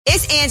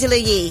It's Angela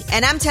Yee,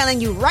 and I'm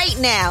telling you right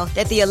now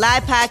that the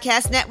Alive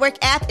Podcast Network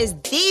app is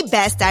the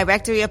best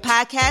directory of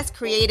podcasts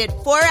created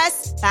for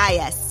us, by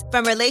us.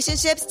 From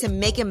relationships to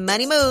making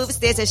money moves,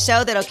 there's a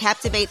show that'll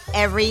captivate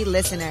every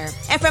listener.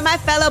 And for my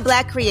fellow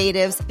Black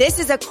creatives, this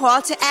is a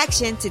call to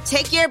action to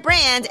take your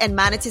brand and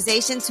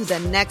monetization to the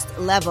next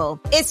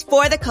level. It's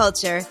for the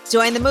culture.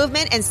 Join the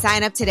movement and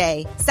sign up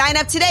today. Sign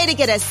up today to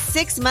get a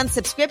 6-month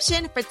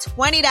subscription for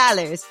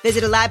 $20.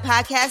 Visit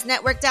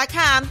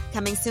AlivePodcastNetwork.com,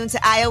 coming soon to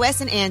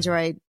iOS and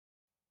Android.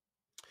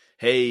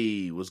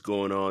 Hey, what's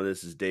going on?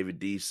 This is David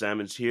D.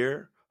 Simons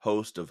here,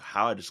 host of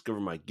How I Discover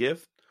My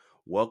Gift.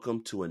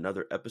 Welcome to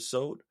another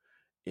episode.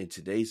 In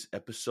today's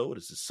episode,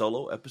 it's a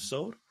solo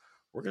episode.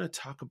 We're going to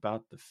talk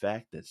about the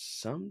fact that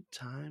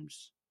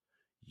sometimes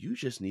you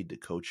just need to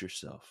coach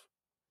yourself.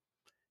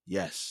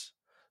 Yes,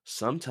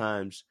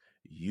 sometimes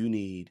you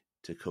need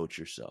to coach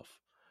yourself.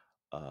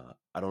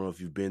 I don't know if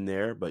you've been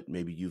there, but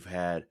maybe you've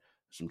had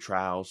some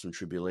trials, some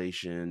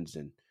tribulations,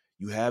 and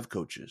you have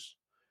coaches,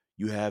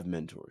 you have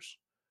mentors,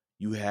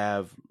 you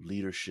have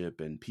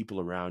leadership and people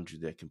around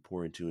you that can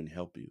pour into and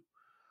help you.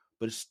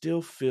 But it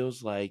still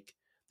feels like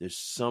there's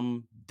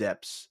some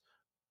depths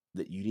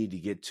that you need to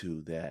get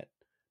to that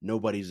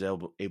nobody's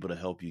able to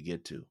help you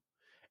get to.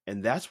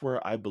 And that's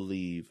where I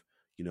believe,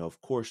 of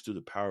course, through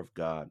the power of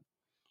God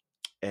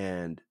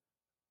and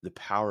the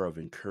power of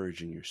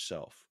encouraging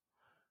yourself,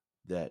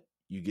 that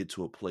you get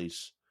to a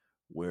place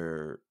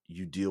where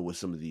you deal with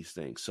some of these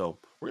things. So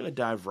we're going to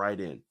dive right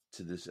in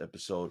to this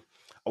episode.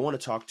 I want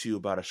to talk to you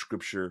about a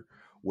scripture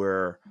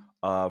where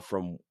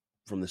from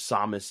the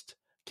psalmist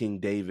King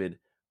David,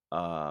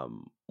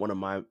 one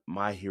of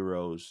my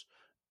heroes,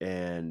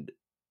 and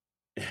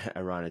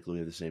ironically we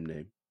have the same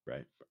name,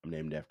 right? I'm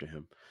named after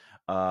him.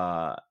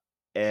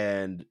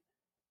 And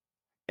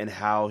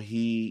how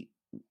he,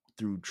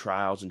 through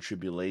trials and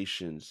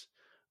tribulations,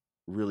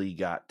 really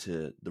got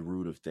to the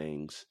root of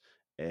things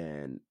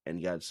and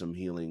got some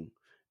healing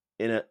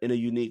in a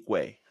unique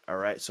way. All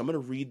right. So I'm going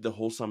to read the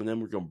whole psalm and then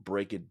we're going to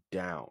break it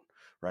down.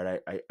 Right.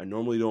 I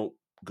normally don't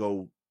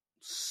go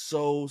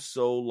so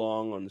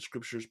long on the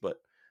scriptures, but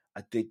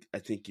I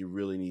think you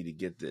really need to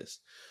get this.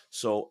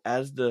 So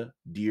as the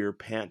deer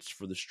pants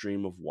for the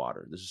stream of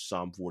water, this is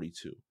Psalm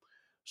 42.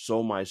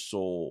 So my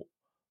soul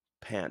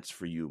pants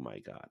for you, my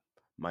God.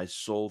 My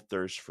soul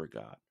thirsts for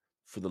God,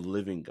 for the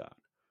living God.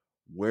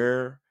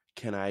 Where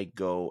can I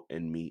go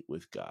and meet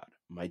with God?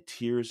 My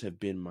tears have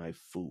been my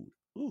food.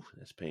 Ooh,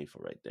 that's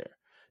painful right there.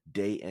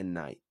 Day and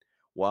night.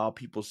 While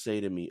people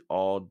say to me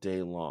all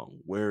day long,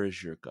 where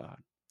is your God?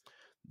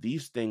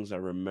 These things I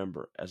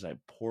remember as I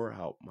pour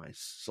out my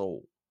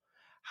soul,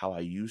 how I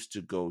used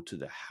to go to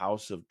the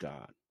house of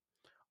God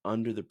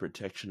under the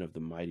protection of the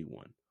Mighty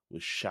One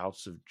with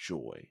shouts of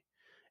joy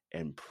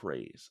and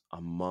praise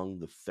among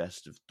the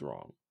festive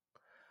throng.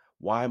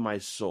 Why, my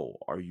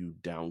soul, are you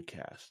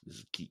downcast? This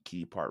is a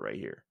key part right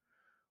here.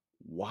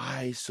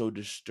 Why so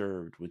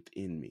disturbed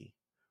within me?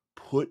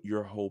 Put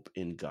your hope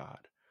in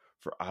God,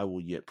 for I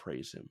will yet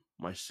praise him,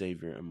 my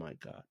Savior and my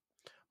God.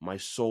 My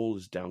soul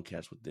is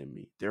downcast within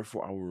me.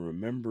 Therefore I will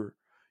remember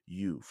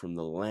you from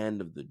the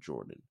land of the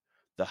Jordan,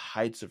 the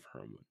heights of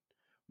Hermon,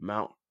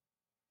 Mount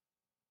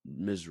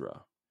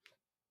Mizra.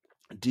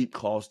 Deep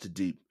calls to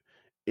deep.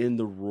 In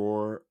the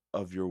roar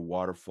of your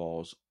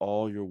waterfalls,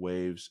 all your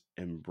waves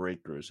and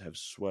breakers have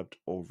swept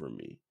over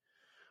me.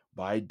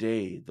 By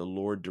day, the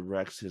Lord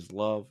directs his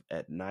love.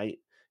 At night,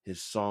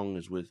 his song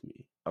is with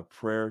me, a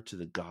prayer to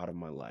the God of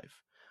my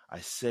life. I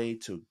say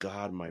to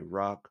God, my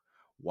rock,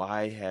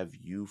 why have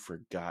you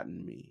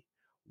forgotten me?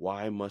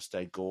 Why must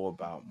I go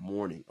about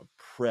mourning,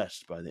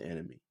 oppressed by the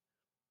enemy?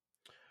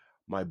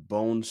 My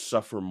bones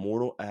suffer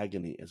mortal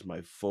agony as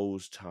my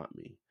foes taunt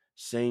me,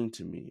 saying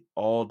to me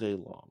all day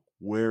long,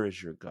 where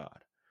is your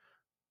God?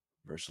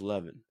 Verse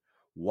 11,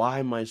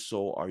 why, my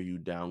soul, are you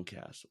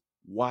downcast?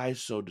 Why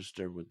so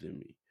disturbed within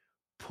me?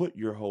 Put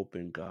your hope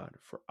in God,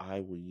 for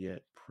I will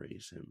yet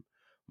praise him,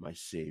 my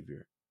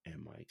Savior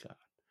and my God.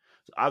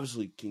 So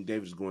obviously, King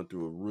David is going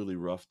through a really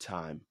rough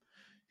time.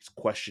 He's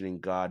questioning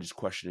God. He's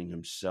questioning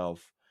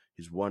himself.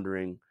 He's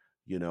wondering,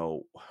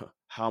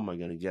 how am I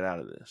going to get out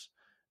of this?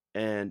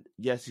 And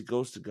yes, he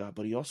goes to God,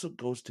 but he also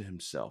goes to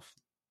himself.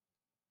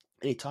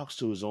 And he talks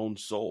to his own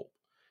soul.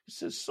 He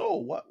says,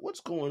 soul,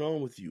 what's going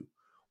on with you?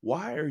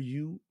 Why are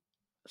you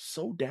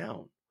so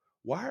down?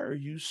 Why are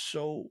you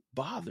so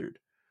bothered?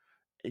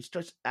 And he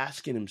starts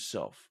asking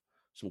himself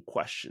some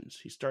questions.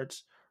 He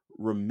starts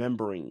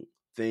remembering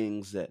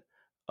things that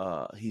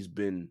he's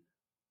been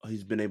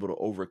able to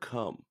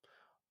overcome.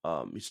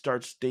 He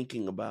starts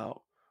thinking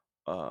about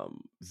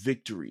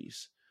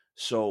victories.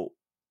 So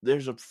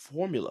there's a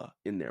formula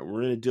in there.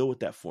 We're going to deal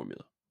with that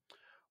formula.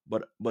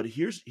 But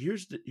here's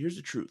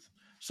the truth.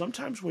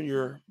 Sometimes when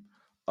you're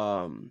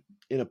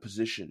in a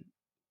position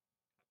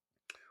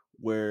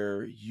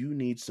where you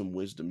need some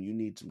wisdom, you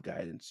need some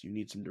guidance, you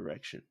need some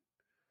direction,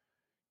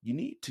 you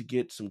need to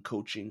get some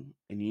coaching,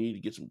 and you need to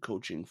get some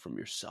coaching from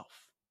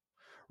yourself,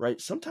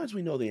 right? Sometimes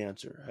we know the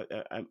answer.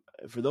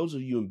 For those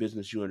of you in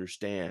business, you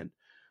understand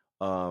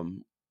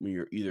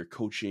you're either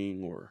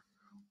coaching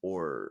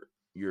or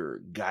you're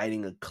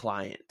guiding a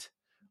client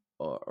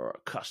or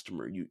a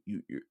customer,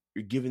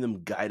 you're giving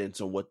them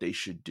guidance on what they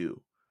should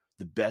do,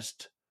 the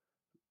best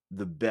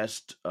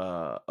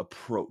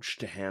approach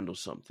to handle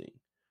something.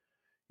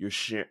 You're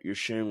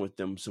sharing with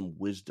them some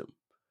wisdom.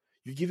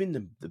 You're giving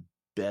them the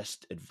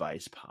best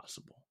advice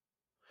possible.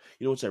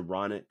 You know what's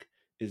ironic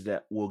is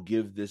that we'll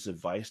give this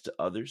advice to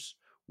others,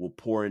 we'll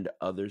pour into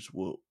others,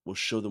 we'll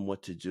show them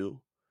what to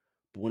do.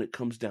 But when it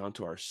comes down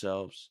to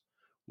ourselves,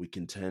 we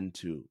can tend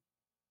to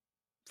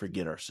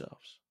forget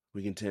ourselves.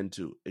 We can tend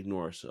to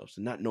ignore ourselves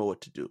and not know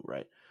what to do,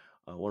 right?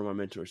 One of my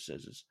mentors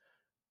says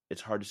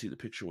it's hard to see the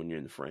picture when you're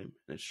in the frame.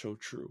 And it's so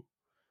true.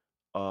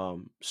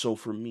 So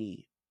for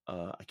me,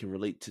 I can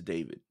relate to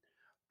David.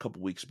 A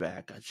couple weeks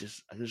back, I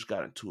just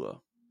got into a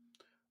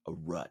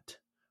rut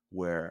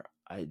where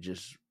I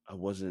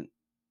wasn't,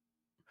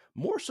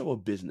 more so a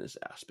business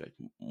aspect,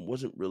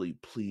 wasn't really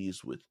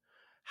pleased with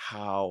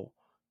how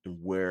and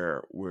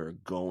where we're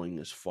going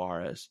as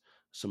far as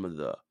some of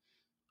the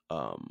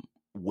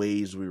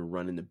ways we were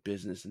running the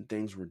business and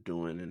things we're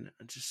doing. And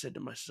I just said to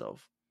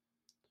myself,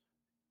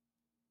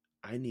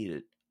 I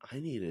need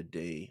a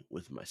day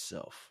with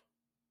myself.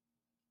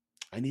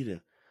 I need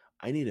a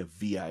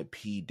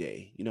VIP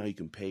day. You know how you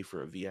can pay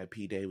for a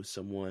VIP day with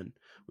someone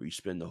where you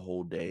spend the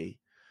whole day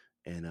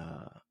and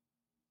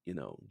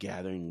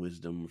gathering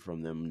wisdom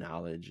from them,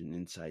 knowledge and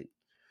insight,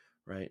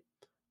 right?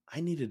 I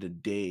needed a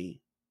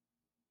day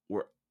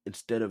where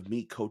instead of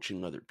me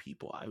coaching other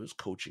people, I was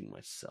coaching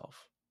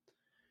myself.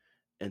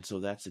 And so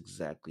that's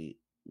exactly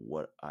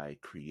what I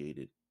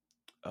created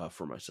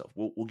for myself.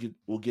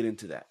 We'll get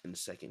into that in a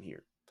second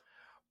here,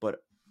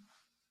 but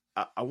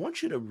I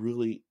want you to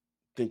really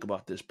think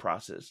about this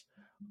process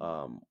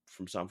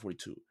from Psalm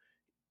 42.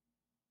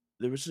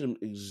 There was some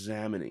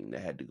examining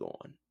that had to go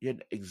on. He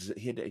had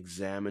to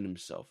examine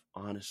himself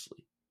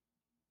honestly.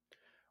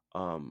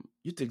 You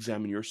have to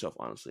examine yourself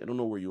honestly. I don't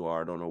know where you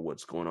are. I don't know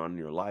what's going on in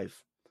your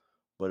life,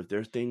 but if there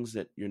are things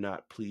that you're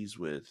not pleased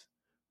with,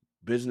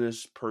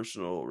 business,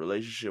 personal,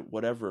 relationship,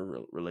 whatever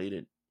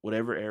related,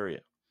 whatever area,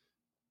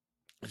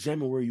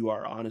 examine where you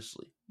are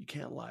honestly. You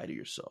can't lie to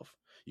yourself.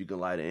 You can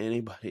lie to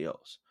anybody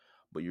else,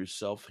 but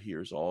yourself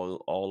hears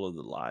all of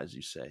the lies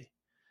you say,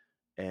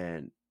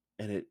 and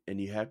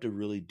you have to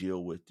really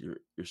deal with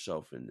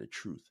yourself and the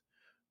truth.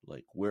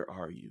 Like, where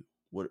are you?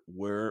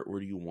 Where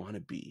do you want to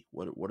be?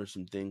 What are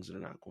some things that are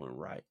not going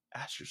right?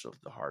 Ask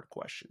yourself the hard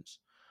questions.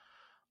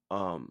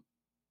 And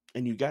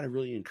you got to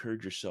really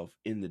encourage yourself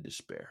in the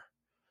despair.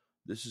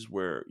 This is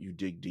where you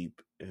dig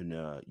deep and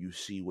you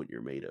see what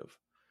you're made of.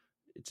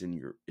 It's in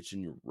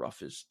your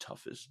roughest,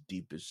 toughest,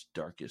 deepest,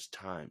 darkest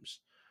times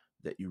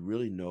that you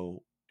really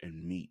know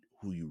and meet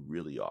who you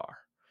really are.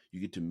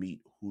 You get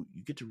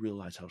to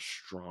realize how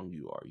strong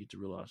you are. You get to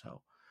realize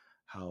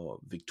how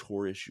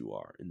victorious you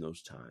are in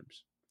those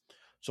times.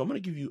 So I'm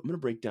going to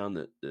break down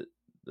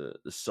the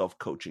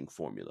self-coaching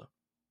formula.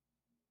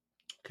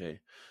 Okay.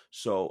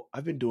 So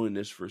I've been doing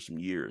this for some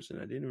years and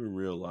I didn't even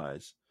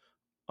realize,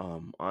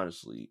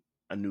 honestly,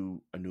 I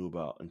knew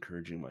about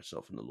encouraging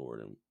myself in the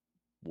Lord and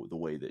the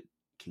way that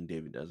King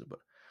David does it, but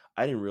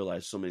I didn't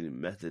realize so many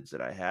methods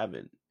that I have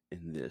in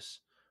this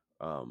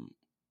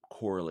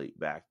correlate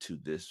back to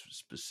this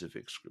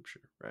specific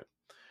scripture, right?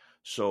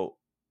 So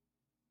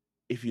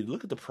if you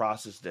look at the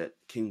process that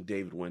King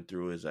David went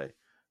through, as I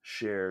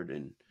shared,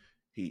 and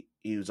he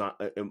was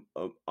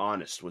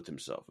honest with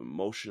himself,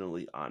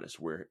 emotionally honest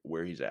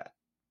where he's at,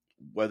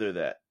 whether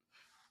that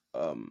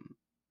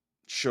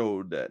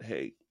showed that,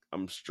 hey,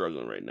 I'm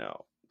struggling right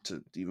now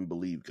to even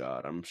believe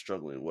God. I'm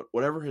struggling.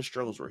 Whatever his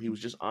struggles were, he was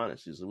just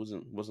honest. He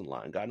wasn't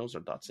lying. God knows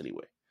our thoughts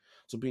anyway.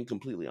 So being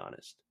completely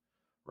honest,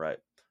 right?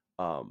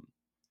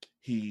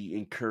 He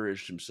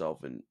encouraged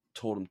himself and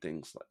told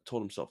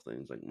himself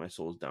things like, "My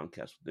soul is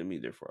downcast within me,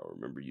 therefore I'll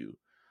remember you."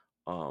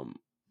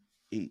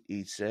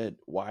 He said,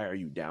 "Why are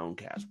you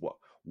downcast?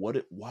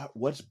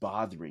 What's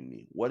bothering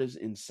me? What is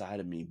inside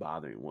of me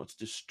bothering me? What's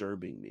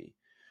disturbing me?"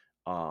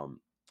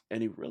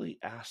 And he really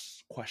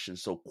asks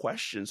questions. So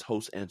questions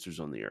host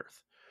answers on the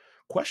earth.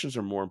 Questions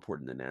are more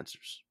important than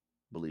answers,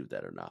 believe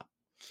that or not.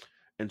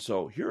 And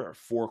so here are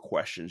 4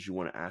 questions you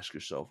want to ask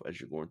yourself as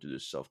you're going through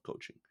this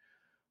self-coaching.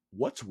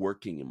 What's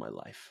working in my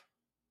life?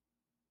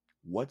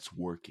 What's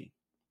working?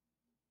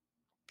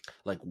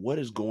 Like, what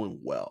is going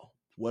well?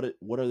 What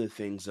are the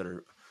things that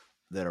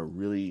are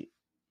really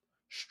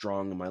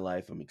strong in my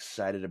life? I'm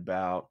excited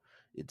about.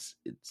 It's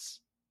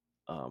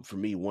for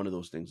me, one of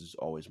those things is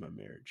always my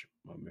marriage.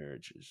 My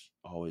marriage has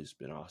always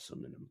been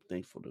awesome, and I'm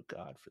thankful to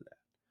God for that.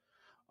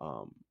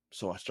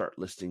 So I start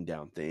listing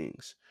down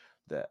things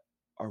that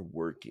are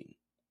working.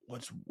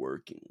 What's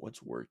working?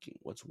 What's working?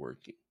 What's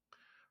working?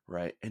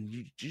 Right? And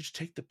you just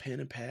take the pen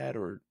and pad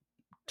or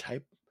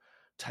type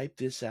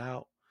this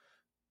out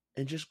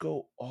and just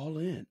go all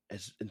in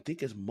and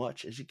think as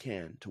much as you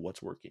can to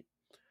what's working.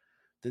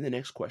 Then the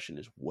next question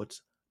is,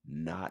 what's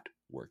not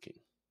working?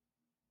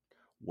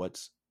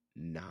 What's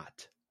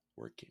not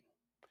working?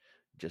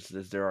 Just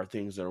as there are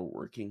things that are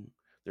working,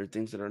 there are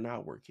things that are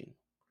not working.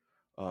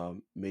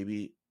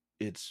 Maybe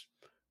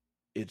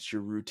it's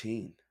your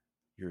routine,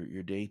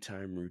 your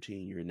daytime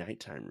routine, your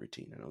nighttime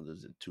routine. I know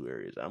those are two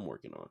areas I'm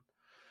working on.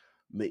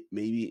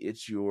 Maybe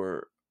it's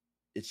your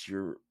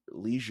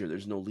leisure.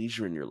 There's no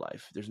leisure in your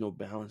life. There's no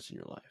balance in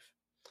your life.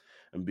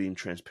 And being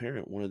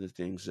transparent, one of the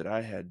things that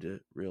I had to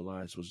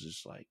realize was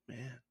just like,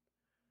 man,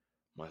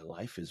 my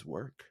life is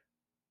work.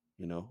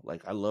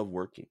 Like I love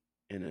working,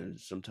 and then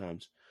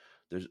sometimes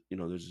there's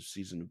a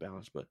season of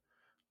balance, but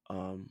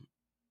um,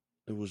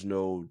 there was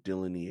no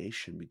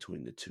delineation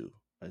between the two.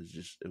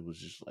 It was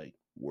just like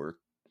work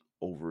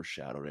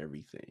overshadowed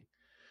everything,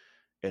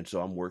 and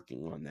so I'm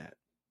working on that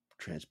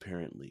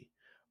transparently.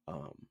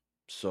 Um,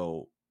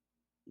 so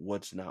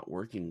what's not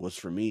working was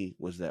for me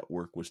was that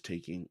work was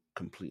taking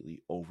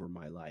completely over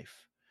my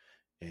life,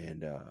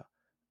 and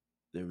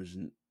there was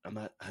I'm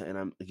not, and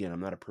I'm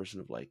not a person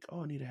of like,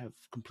 oh, I need to have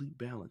complete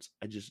balance.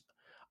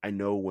 I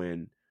know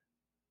when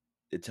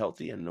it's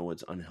healthy and I know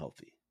it's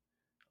unhealthy.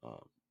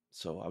 Um,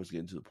 so I was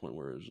getting to the point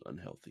where it was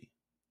unhealthy,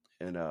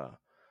 and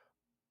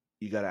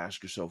you got to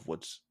ask yourself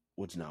what's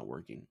not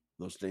working.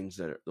 Those things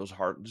that are those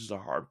hard. This is a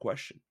hard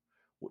question.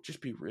 Well,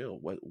 just be real.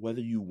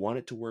 Whether you want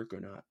it to work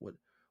or not.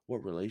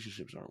 What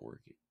relationships aren't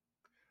working?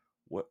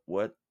 What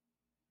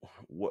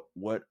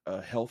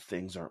health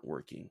things aren't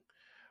working?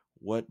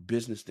 What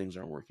business things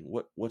aren't working?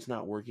 What's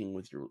not working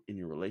with in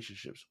your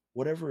relationships?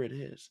 Whatever it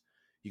is,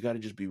 you got to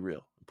just be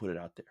real and put it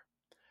out there.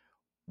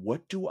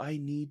 What do I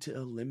need to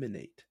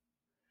eliminate?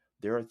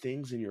 There are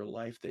things in your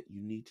life that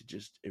you need to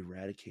just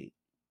eradicate,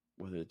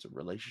 whether it's a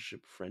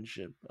relationship,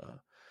 friendship,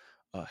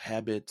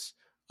 habits,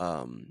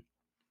 um,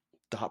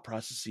 thought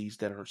processes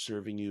that aren't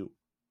serving you.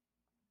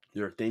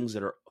 There are things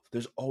that are,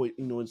 there's always,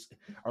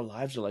 our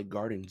lives are like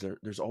gardens.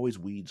 There's always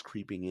weeds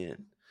creeping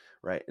in,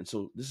 right? And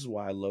so this is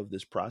why I love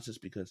this process,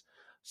 because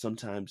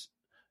sometimes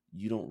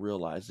you don't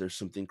realize there's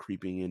something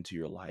creeping into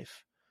your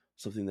life,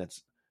 something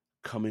that's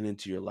coming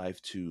into your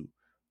life to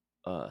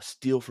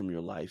steal from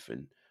your life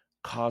and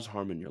cause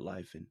harm in your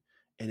life,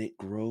 and it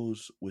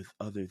grows with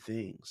other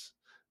things.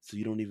 So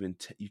you don't even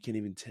you can't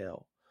even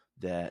tell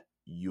that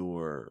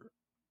you're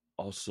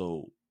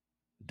also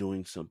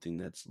doing something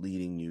that's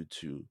leading you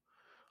to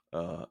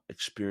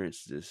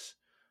experience this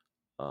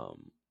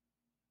um,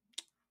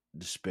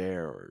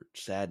 despair or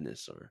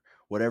sadness or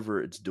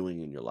whatever it's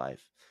doing in your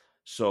life.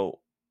 So,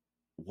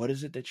 what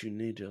is it that you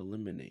need to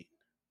eliminate?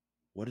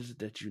 What is it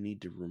that you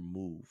need to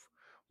remove?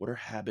 What are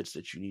habits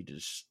that you need to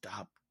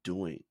stop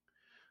doing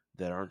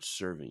that aren't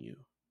serving you,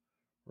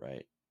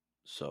 right?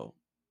 So,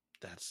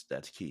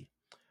 that's key.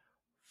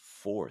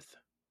 Fourth,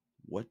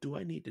 what do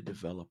I need to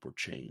develop or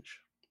change?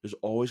 There's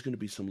always going to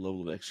be some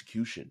level of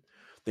execution,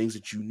 things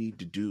that you need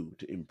to do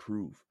to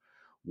improve.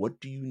 What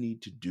do you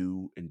need to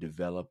do and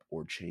develop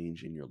or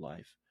change in your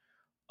life?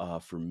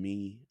 For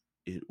me,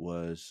 it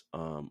was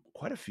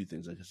quite a few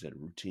things. Like I said,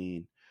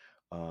 routine.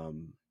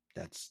 Um,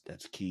 that's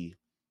key.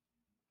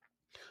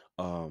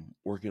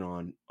 Working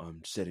on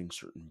setting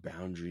certain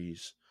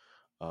boundaries.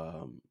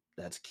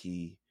 That's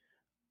key.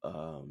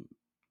 Um,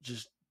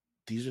 just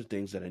these are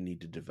things that I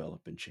need to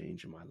develop and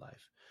change in my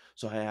life.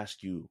 So I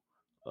ask you,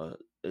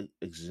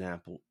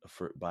 example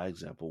by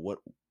example, what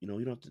you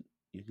don't have to.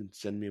 You can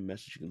send me a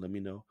message. You can let me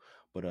know,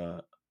 but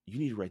you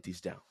need to write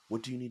these down.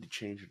 What do you need to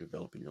change or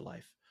develop in your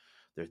life?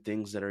 There are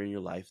things that are in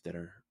your life that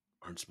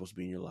aren't supposed to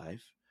be in your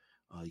life.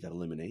 You got to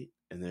eliminate,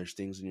 and there's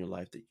things in your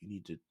life that you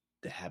need to,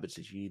 the habits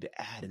that you need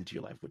to add into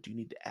your life. What do you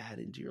need to add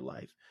into your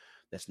life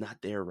that's not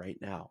there right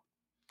now?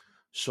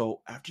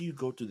 So after you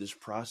go through this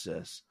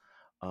process,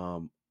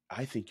 um,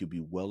 I think you'll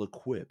be well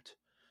equipped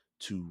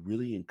to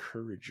really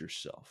encourage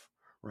yourself,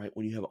 right?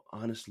 When you have an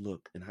honest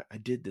look, and I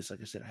did this,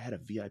 like I said, I had a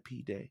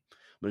VIP day.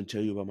 I'm going to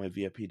tell you about my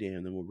VIP day,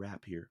 and then we'll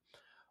wrap here.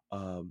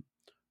 Um,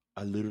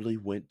 I literally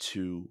went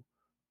to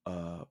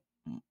uh,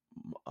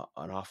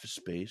 an office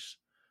space,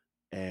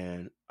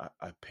 and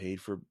I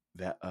paid for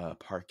that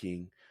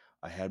parking.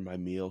 I had my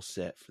meal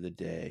set for the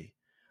day.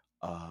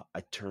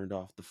 I turned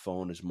off the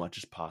phone as much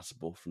as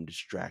possible from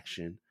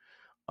distraction.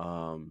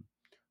 Um,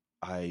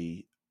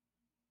 I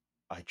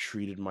I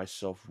treated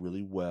myself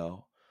really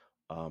well.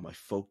 I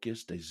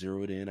focused. I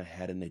zeroed in. I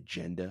had an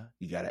agenda.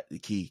 The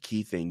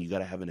key thing. You got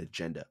to have an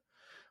agenda.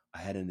 I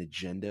had an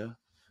agenda,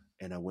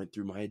 and I went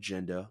through my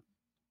agenda.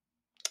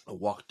 I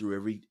walked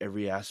through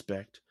every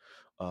aspect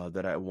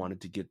that I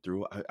wanted to get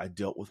through. I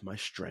dealt with my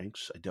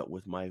strengths. I dealt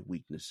with my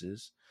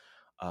weaknesses.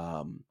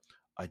 Um,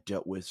 I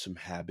dealt with some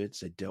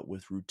habits. I dealt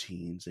with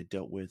routines. I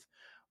dealt with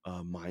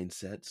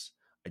mindsets.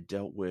 I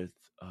dealt with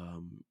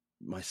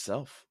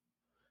myself.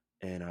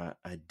 And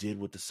I did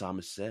what the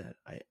psalmist said.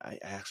 I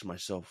asked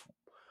myself,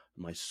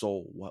 my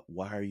soul,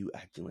 why are you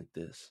acting like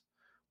this?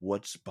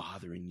 What's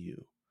bothering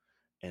you?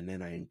 And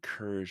then I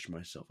encouraged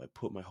myself. I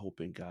put my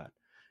hope in God,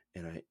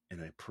 and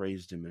I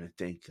praised him, and I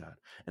thanked God.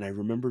 And I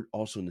remembered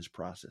also in this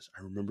process,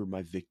 I remember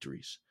my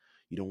victories.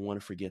 You don't want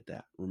to forget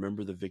that.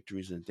 Remember the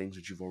victories and things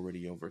that you've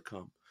already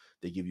overcome.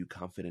 They give you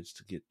confidence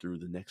to get through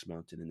the next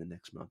mountain and the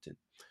next mountain.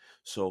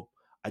 So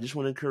I just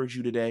want to encourage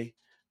you today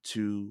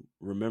to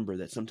remember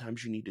that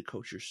sometimes you need to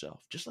coach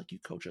yourself, just like you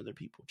coach other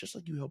people, just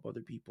like you help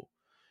other people.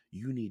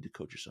 You need to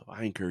coach yourself.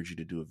 I encourage you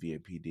to do a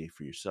VIP day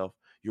for yourself.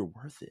 You're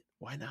worth it.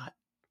 Why not?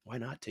 Why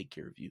not take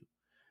care of you?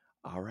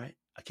 All right.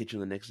 I'll catch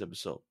you in the next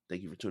episode.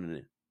 Thank you for tuning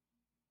in.